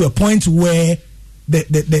to a point where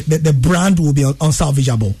the brand will be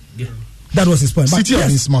unsalvageable. Yeah. That was his point. But City have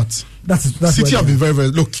been smart. That's City have been very, very.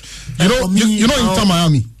 Look, you know Inter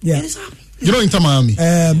Miami. Yeah. You know Inter Miami.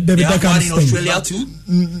 David Beckham's in Australia too.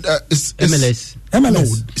 MLS. No,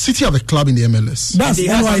 City have a club in the MLS. That's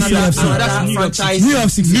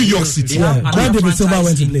NYCFC. New York City. Yeah. Where David Silva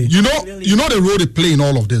went to play. You know the role they play in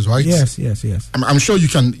all of this, right? Yes. I'm sure you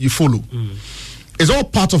follow. It's all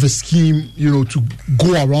part of a scheme, to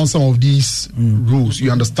go around some of these rules.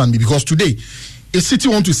 You understand me? Because today, if City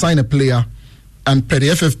want to sign a player, and per the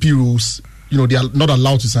FFP rules, they are not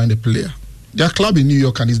allowed to sign the player. Their club in New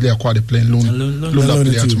York can easily acquire the player and loan that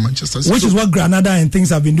player to Manchester. Which is what Granada and things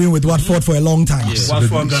have been doing with Watford for a long time. Yes.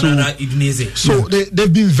 Watford, Granada, Udinese. So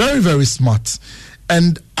they've been very, very smart.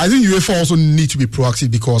 And I think UEFA also need to be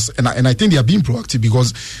proactive because, and I think they are being proactive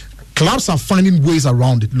because clubs are finding ways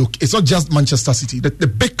around it. Look, it's not just Manchester City. The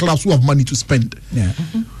big clubs who have money to spend. Yeah.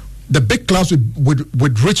 The big clubs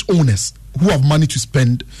with rich owners who have money to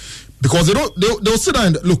spend, because they'll sit down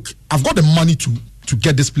and look, I've got the money to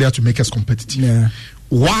get this player to make us competitive. Yeah.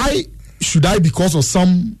 Why should I, because of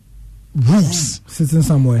some rules, sit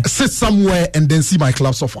somewhere and then see my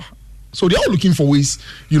club suffer? So they are looking for ways,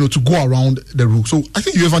 to go around the rules. So I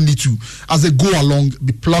think you ever need to, as they go along,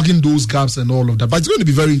 be plugging those gaps and all of that. But it's going to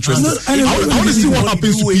be very interesting. I want to see what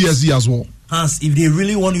happens to PSG as well. Hans, if they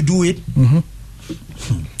really want to do it,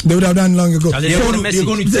 they would have done long ago.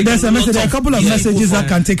 There's a message. There are a couple of messages that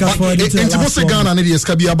can take us forward into the last one.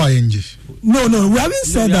 No, we haven't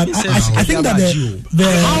said that. I think that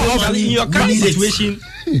in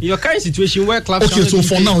your current situation where clubs. Okay, so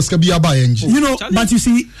for now, it's Kabiaba but you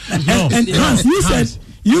see, and Hans,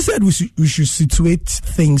 you said we should situate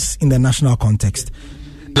things in the national context.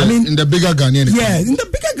 In the bigger Ghanaian economy. Yeah, in the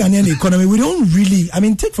bigger Ghanaian economy, we don't really.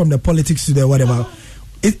 Take from the politics to the whatever.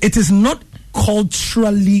 It is not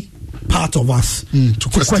culturally part of us to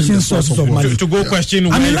question sources of money. To go question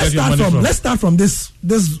where you get your money from. Let's start from this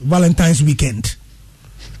Valentine's weekend.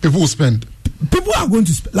 People will spend. People are going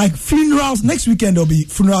to like funerals. Next weekend there'll be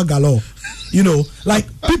funeral galore.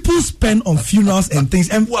 People spend on funerals and things,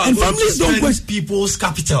 and families don't question people's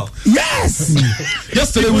capital. Yes.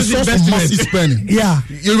 Yesterday we saw some massive spending. Yeah,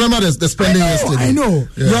 you remember the spending yesterday? I know.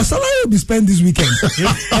 Yeah. Your salary will be spent this weekend,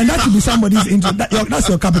 and that should be somebody's interest. That's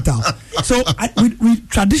your capital. So we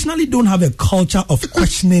traditionally don't have a culture of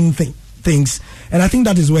questioning things, and I think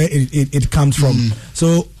that is where it comes from.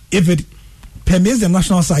 So if it permeates the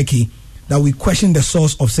national psyche that we question the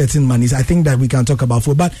source of certain monies, I think that we can talk about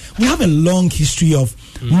football. But we have a long history of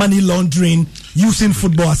money laundering, using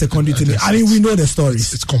football as a conduit. We know the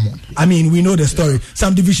stories. It's common. We know the story.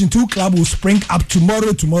 Some Division 2 club will spring up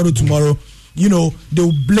tomorrow. They'll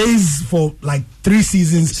blaze for like 3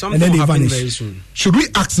 seasons. Something and then they vanish. Very soon. Should we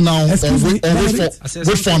act now or wait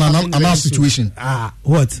for another situation?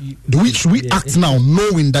 What? Should we act now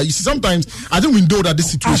knowing that, you see, sometimes I think we know that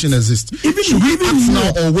this situation exists. Should we act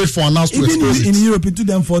now or wait for an announcement to expose it? In Europe, it took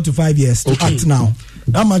them 4 to 5 years to act now.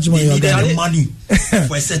 How much money you get? Money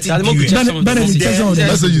for a certain period.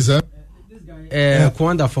 Messages, sir.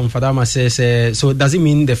 Kwanda from Fadama says, so does it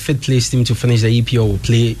mean the fifth place team to finish the EPL will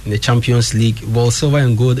play in the Champions League? Well, silver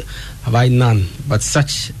and gold have I none, but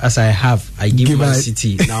such as I have, I give Man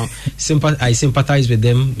City. Now, I sympathize with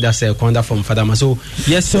them. That's Kwanda from Fadama. So,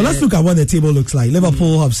 yes. So let's look at what the table looks like.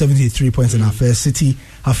 Liverpool have 73 points in our first. City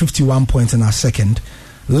have 51 points in our second.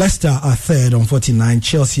 Leicester are third on 49.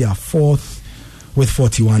 Chelsea are fourth with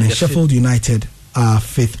 41. And Sheffield United are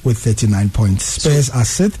fifth with 39 points. Spurs are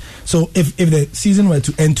sixth. So if the season were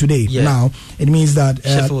to end today, now it means that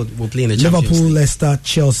Sheffield will play in the Champions Liverpool, League. Leicester,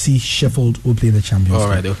 Chelsea, Sheffield will play in the Champions League. All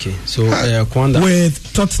right, okay. So Kwanda with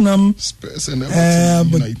Tottenham, Spurs and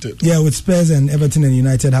Everton, United. With Spurs and Everton and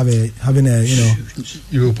United having a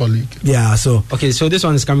Europa League. Yeah. So okay. So this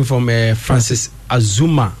one is coming from Francis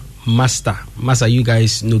Azuma Master. You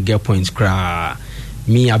guys no get points. Cry.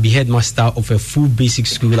 Me, I be headmaster of a full basic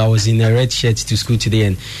school. I was in a red shirt to school today,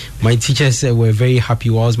 and my teachers were very happy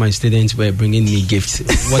whilst my students were bringing me gifts.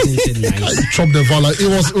 Wasn't it nice? Chop the Valentine.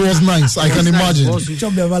 It was nice. I can imagine.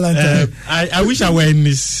 Chop the Valentine. I wish I were in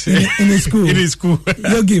his school. In his school.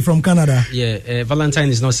 Yogi from Canada. Yeah, Valentine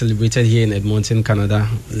is not celebrated here in Edmonton, Canada,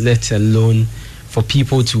 let alone for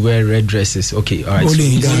people to wear red dresses. Okay, all right.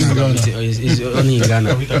 Only in Ghana. It's only in Ghana.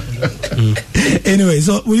 Anyway,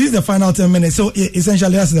 so we use the final 10 minutes. So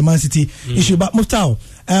essentially, that's the Man City issue. But Muftau,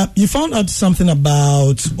 you found out something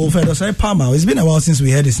about Ofedosai Palmer. It's been a while since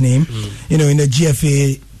we heard his name. You know, in the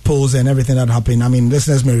GFA polls and everything that happened. I mean,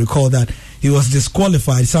 listeners may recall that he was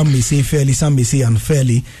disqualified. Some may say fairly, some may say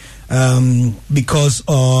unfairly. Because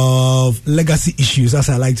of legacy issues, as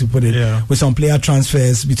I like to put it, with some player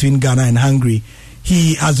transfers between Ghana and Hungary.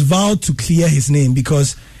 He has vowed to clear his name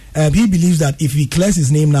because he believes that if he clears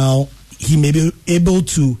his name now, he may be able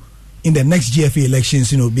to, in the next GFA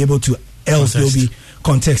elections, you know, be able to, else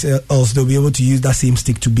they'll be able to use that same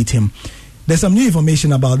stick to beat him. There's some new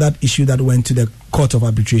information about that issue that went to the Court of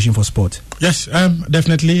Arbitration for Sport. Yes,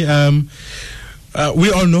 definitely.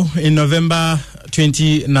 We all know in November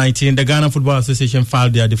 2019, the Ghana Football Association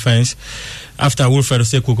filed their defense after Wilfred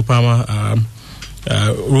Osei Palmer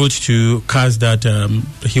wrote to CAS that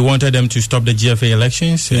he wanted them to stop the GFA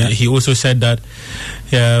elections. He also said that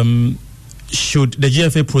should the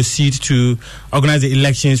GFA proceed to organize the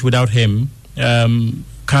elections without him,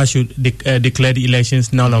 CAS should declare the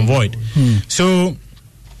elections null and void. So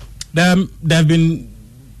there have been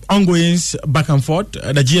ongoings back and forth.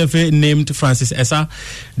 The GFA named Francis Essa,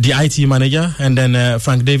 the IT manager, and then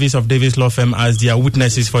Frank Davis of Davis Law Firm as their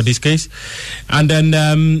witnesses for this case. And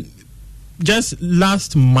then just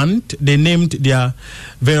last month, they named their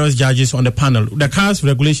various judges on the panel. The CAS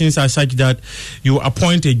regulations are such that you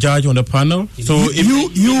appoint a judge on the panel. So a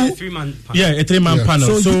 3-man panel. Yeah, a 3-man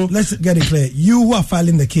panel. So let's get it clear. You who are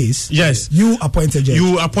filing the case, yes, you appoint a judge.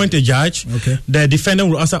 You appoint a judge. Okay. The defendant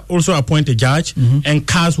will also appoint a judge, and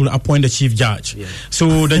CAS will appoint the chief judge. Yeah.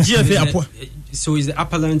 So the GFA So is the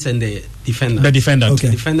appellant and the defendant? The defendant. Okay.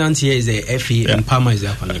 The defendant here is the FE and Palmer is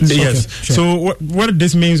the appellant. Yes. Okay, sure. So what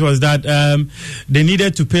this means was that they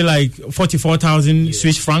needed to pay like 44,000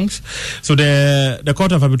 Swiss francs. So the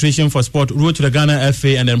Court of Arbitration for Sport wrote to the Ghana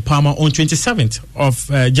FA and then Palmer on 27th of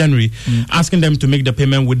January, asking them to make the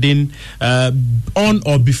payment within on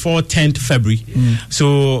or before 10th February.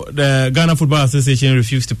 So the Ghana Football Association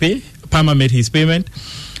refused to pay. Palmer made his payment.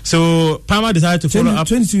 So Palmer decided to follow up.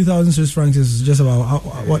 22,000 Swiss francs is just about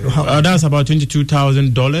how that's about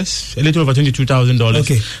 $22,000, a little over $22,000.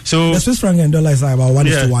 Okay. So the Swiss franc and dollar is like about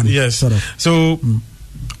 1:1. Yes. Sort of. So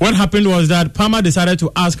what happened was that Palmer decided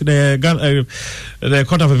to ask the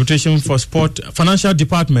Court of Arbitration for Sport Financial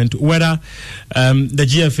Department whether the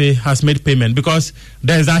GFA has made payment, because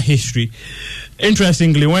there is that history.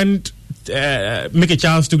 Interestingly, when Mickey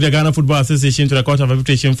Charles took the Ghana Football Association to the Court of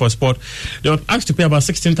Arbitration for Sport, they were asked to pay about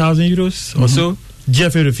 16,000 euros or so.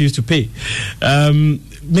 GFA refused to pay.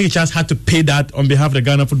 Mickey Charles had to pay that on behalf of the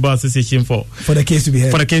Ghana Football Association for the case to be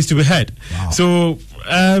heard. For the case to be heard. Wow. So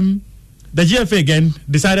the GFA again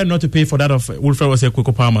decided not to pay for that of Wilfred Osei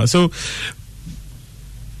Palmer. So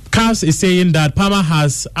CAS is saying that Palmer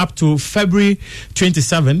has up to February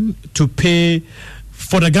 27 to pay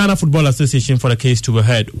for the Ghana Football Association for the case to be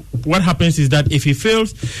heard. What happens is that if he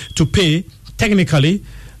fails to pay, technically,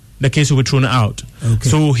 the case will be thrown out. Okay.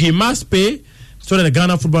 So he must pay so that the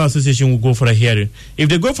Ghana Football Association will go for a hearing. If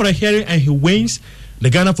they go for a hearing and he wins, the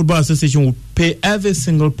Ghana Football Association will pay every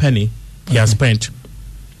single penny he has spent.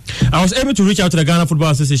 I was able to reach out to the Ghana Football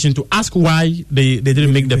Association to ask why they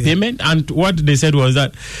didn't make the payment, and what they said was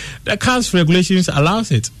that the CAS regulations allows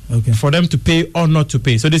it for them to pay or not to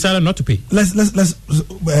pay. So they decided not to pay. Let's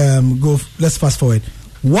fast forward.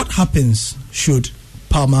 What happens should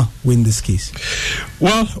Palmer win this case?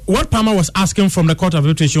 Well, what Palmer was asking from the Court of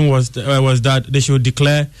Arbitration was that they should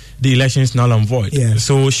declare the elections null and void. Yeah.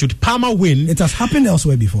 So should Palmer win? It has happened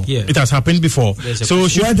elsewhere before. Yeah. It has happened before. So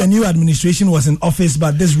where the new administration was in office,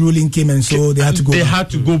 but this ruling came, and so they had to go. They had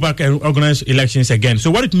to go back and organize elections again.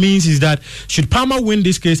 So what it means is that should Palmer win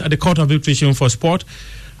this case at the Court of Arbitration for Sport,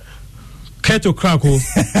 Keto Krako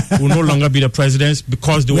will no longer be the president,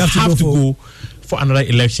 because they will have to go for another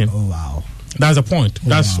election. Oh wow. That's the point.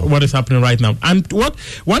 That's what is happening right now. And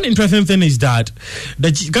one interesting thing is that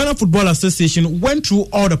the Ghana Football Association went through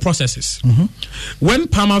all the processes. When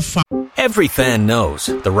Palmer Every fan knows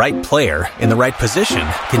the right player in the right position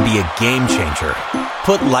can be a game changer.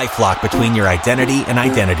 Put LifeLock between your identity and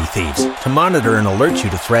identity thieves to monitor and alert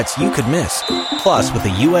you to threats you could miss. Plus, with a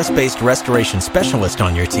U.S.-based restoration specialist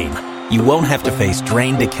on your team, you won't have to face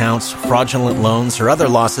drained accounts, fraudulent loans, or other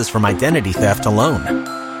losses from identity theft alone.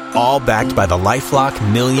 All backed by the LifeLock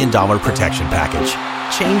 $1 Million Protection Package.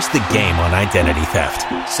 Change the game on identity theft.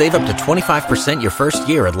 Save up to 25% your first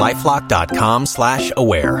year at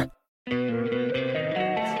LifeLock.com/aware.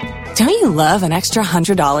 Don't you love an extra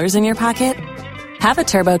 $100 in your pocket? Have a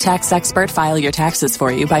TurboTax expert file your taxes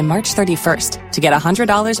for you by March 31st to get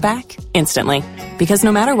 $100 back instantly. Because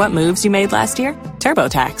no matter what moves you made last year,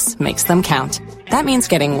 TurboTax makes them count. That means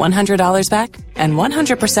getting $100 back and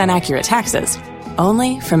 100% accurate taxes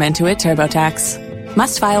only from Intuit TurboTax.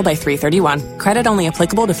 Must file by 3/31. Credit only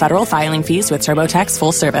applicable to federal filing fees with TurboTax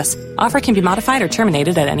full service. Offer can be modified or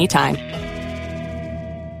terminated at any time.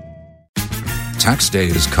 Tax day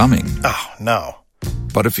is coming. Oh, no.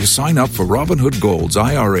 But if you sign up for Robinhood Gold's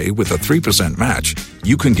IRA with a 3% match,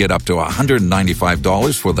 you can get up to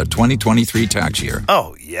 $195 for the 2023 tax year.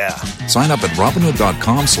 Oh, yeah. Sign up at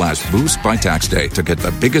Robinhood.com/boost by tax day to get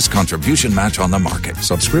the biggest contribution match on the market.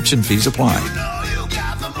 Subscription fees apply.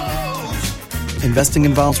 Investing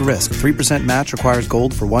involves risk. 3% match requires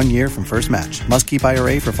gold for 1 year from first match. Must keep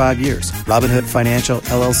IRA for 5 years. Robinhood Financial,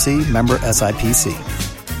 LLC, member SIPC.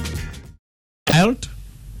 Held?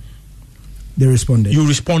 They responded. You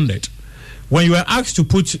responded. When you were asked to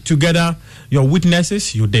put together your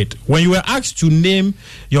witnesses, you did. When you were asked to name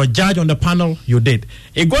your judge on the panel, you did.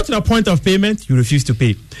 It got to the point of payment, you refused to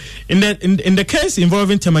pay. In the case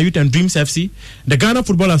involving Tema Youth and Dreams FC, the Ghana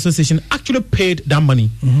Football Association actually paid that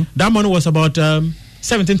money. Mm-hmm. That money was about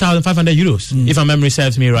 17,500 euros, if my memory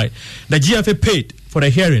serves me right. The GFA paid for the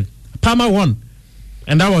hearing. Parma won.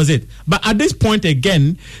 And that was it. But at this point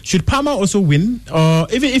again, should Parma also win, or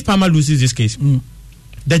even if Parma loses this case,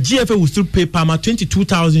 the GFA will still pay Parma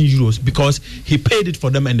 22,000 euros because he paid it for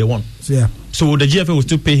them and they won. So the GFA will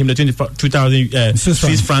still pay him the 22,000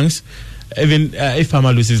 Swiss francs, even if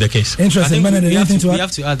Parma loses the case. Interesting. We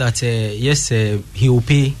have to add that yes, he will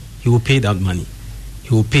pay that money. He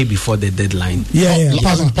will pay before the deadline.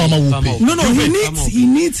 Parma will pay. No, he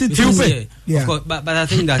needs it. He will pay. Of course, but I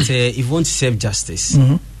think that if you want to serve justice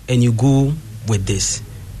and you go with this,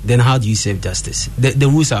 then how do you serve justice? The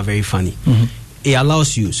rules are very funny. It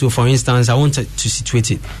allows you. So, for instance, I want to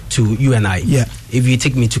situate it to you and I. Yeah. If you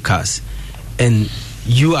take me to cars, and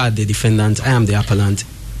you are the defendant, I am the appellant,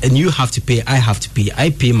 and you have to pay, I have to pay. I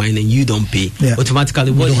pay mine and you don't pay. Yeah. Automatically,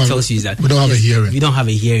 what it tells you is that we don't have a hearing. We don't have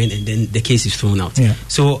a hearing, and then the case is thrown out. Yeah.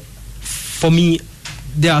 So, for me,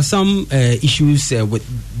 there are some issues with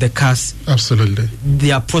the cars. Absolutely.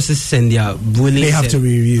 Their process and their rulings. They have to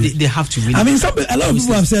be reviewed. They have to really. I mean, a lot of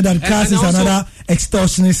people have said that cars is another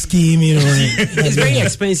extortionist scheme. You know, it's very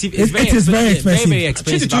expensive. It is very expensive. Very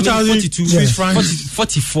expensive. 42,000 Swiss francs.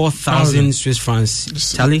 44,000 Swiss francs.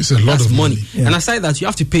 Charlie, it's a lot that's of money. Yeah. And aside that, you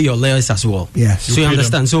have to pay your lawyers as well. Yes. So you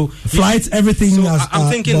understand. So flights, everything. So I'm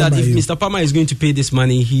thinking that if Mr. Palmer is going to pay this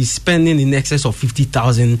money, he's spending in excess of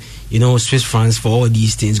 50,000, Swiss francs for all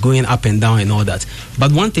these things, going up and down and all that.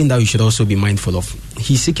 But one thing that we should also be mindful of,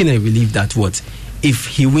 he's seeking a relief that if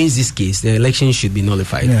he wins this case, the election should be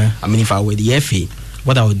nullified. Yeah. I mean, if I were the FA,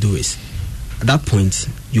 what I would do is, at that point,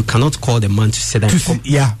 you cannot call the man to say that.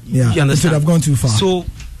 You understand? It should have gone too far. So,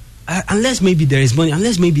 unless maybe there is money,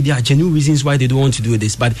 unless maybe there are genuine reasons why they don't want to do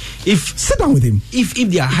this, but if sit down with him, if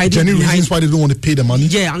they are hiding genuine reasons why they don't want to pay the money,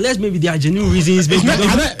 unless maybe there are genuine reasons. Maybe hold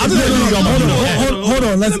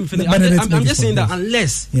on. I'm just saying that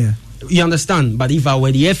unless you understand. But if I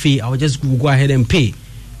were the FA, I would just go ahead and pay.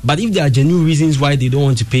 But if there are genuine reasons why they don't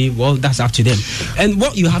want to pay, well, that's up to them. And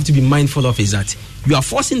what you have to be mindful of is that you are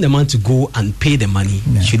forcing the man to go and pay the money.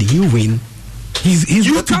 Yeah. Should he win?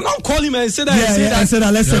 You cannot call him and say that. I said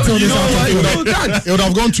that. Let's settle this out. It would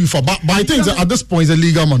have gone too far. But I think at this point, it's a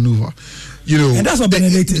legal maneuver. And that's what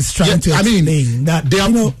Benedict is trying to explain. That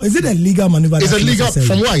is it a legal maneuver? It's a legal.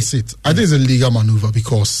 From where I sit, I think it's a legal maneuver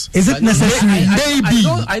because is it necessary? Maybe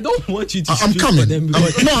I don't want you to. I'm coming.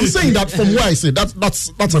 I'm saying that from where I sit. That's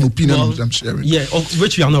an opinion I'm sharing. Yeah,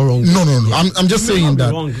 which you are not wrong. No. I'm just saying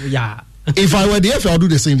that. Wrong. Yeah. If I were the FA, I'll do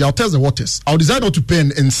the same. I'll test the waters. I'll decide not to pay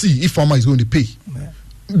and see if Palmer is going to pay,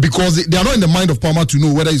 because they are not in the mind of Palmer to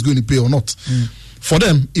know whether he's going to pay or not. For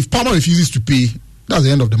them, if Palmer refuses to pay, that's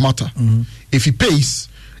the end of the matter. If he pays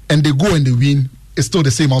and they go and they win, it's still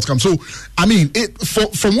the same outcome. So, I mean,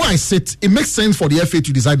 from where I sit, it makes sense for the FA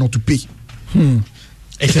to decide not to pay.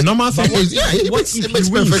 It's a normal thing. It makes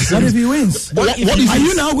perfect sense. What if he wins? Are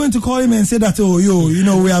you now going to call him and say that, we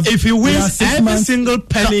have... If he wins every single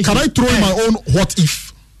penny... Can I throw in my own what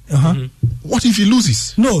if? What if he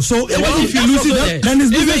loses? No, so what if he loses? Then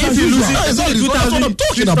it's business as usual. That's what I'm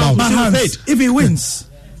talking about. If he wins...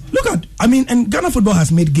 Look at, and Ghana football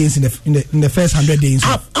has made gains in the first 100 days.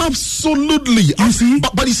 Absolutely. You see,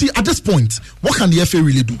 but you see, at this point, what can the FA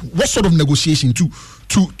really do? What sort of negotiation to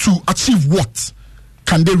achieve what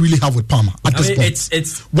can they really have with Palmer at this point?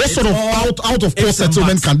 What sort of out of court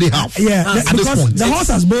settlement can they have? At this point, the horse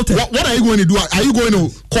has bolted. What are you going to do? Are you going to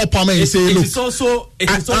call Palmer and say, "Look,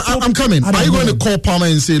 I'm coming"? Are you going to call Palmer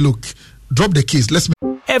and say, "Look, drop the case.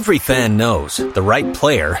 Every fan knows the right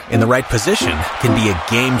player in the right position can be a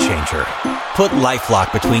game changer. Put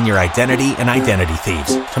LifeLock between your identity and identity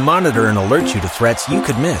thieves to monitor and alert you to threats you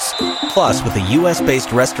could miss. Plus, with a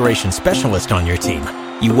U.S.-based restoration specialist on your team,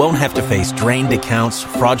 you won't have to face drained accounts,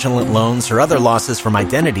 fraudulent loans, or other losses from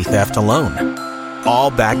identity theft alone. All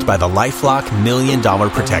backed by the LifeLock $1 Million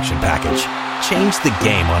Protection Package. Change the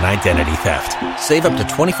game on identity theft. Save up to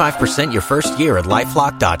 25% your first year at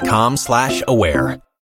LifeLock.com/aware.